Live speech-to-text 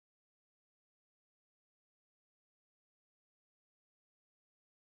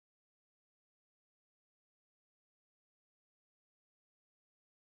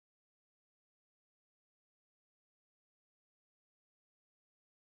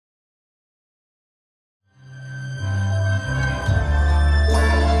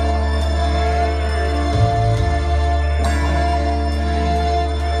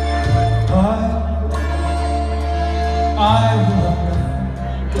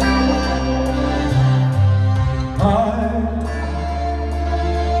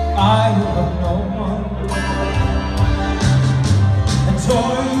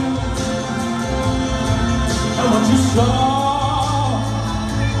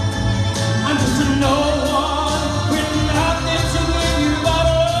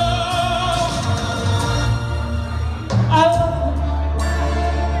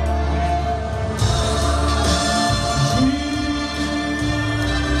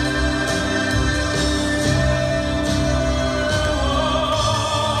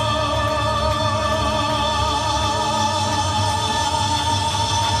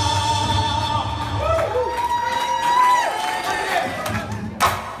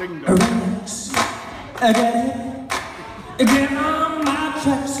Relax, again on my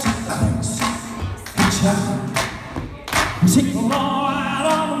tracks to thanks. Child, take them all out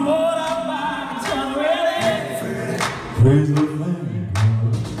on the motorbike till I'm ready. Praise the Lord.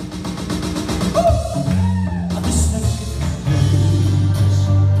 This next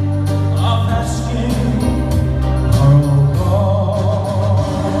of asking, oh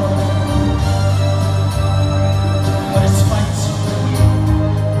God, but it's fight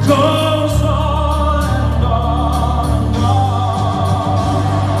goes on and on and on.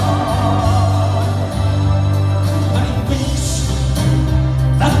 But he thinks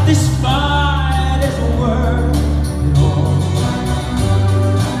that this fight is worth it all.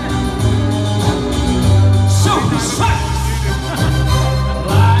 So he strikes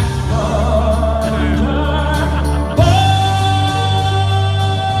like thunder.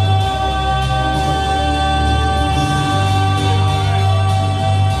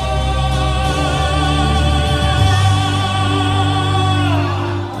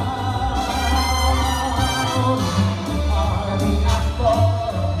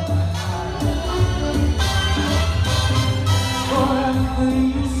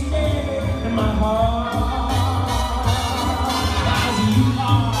 You stay in my heart as you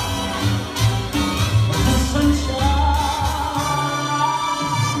are the sunshine.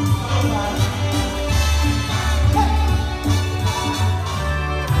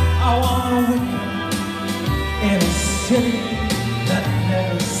 I wanna win in a city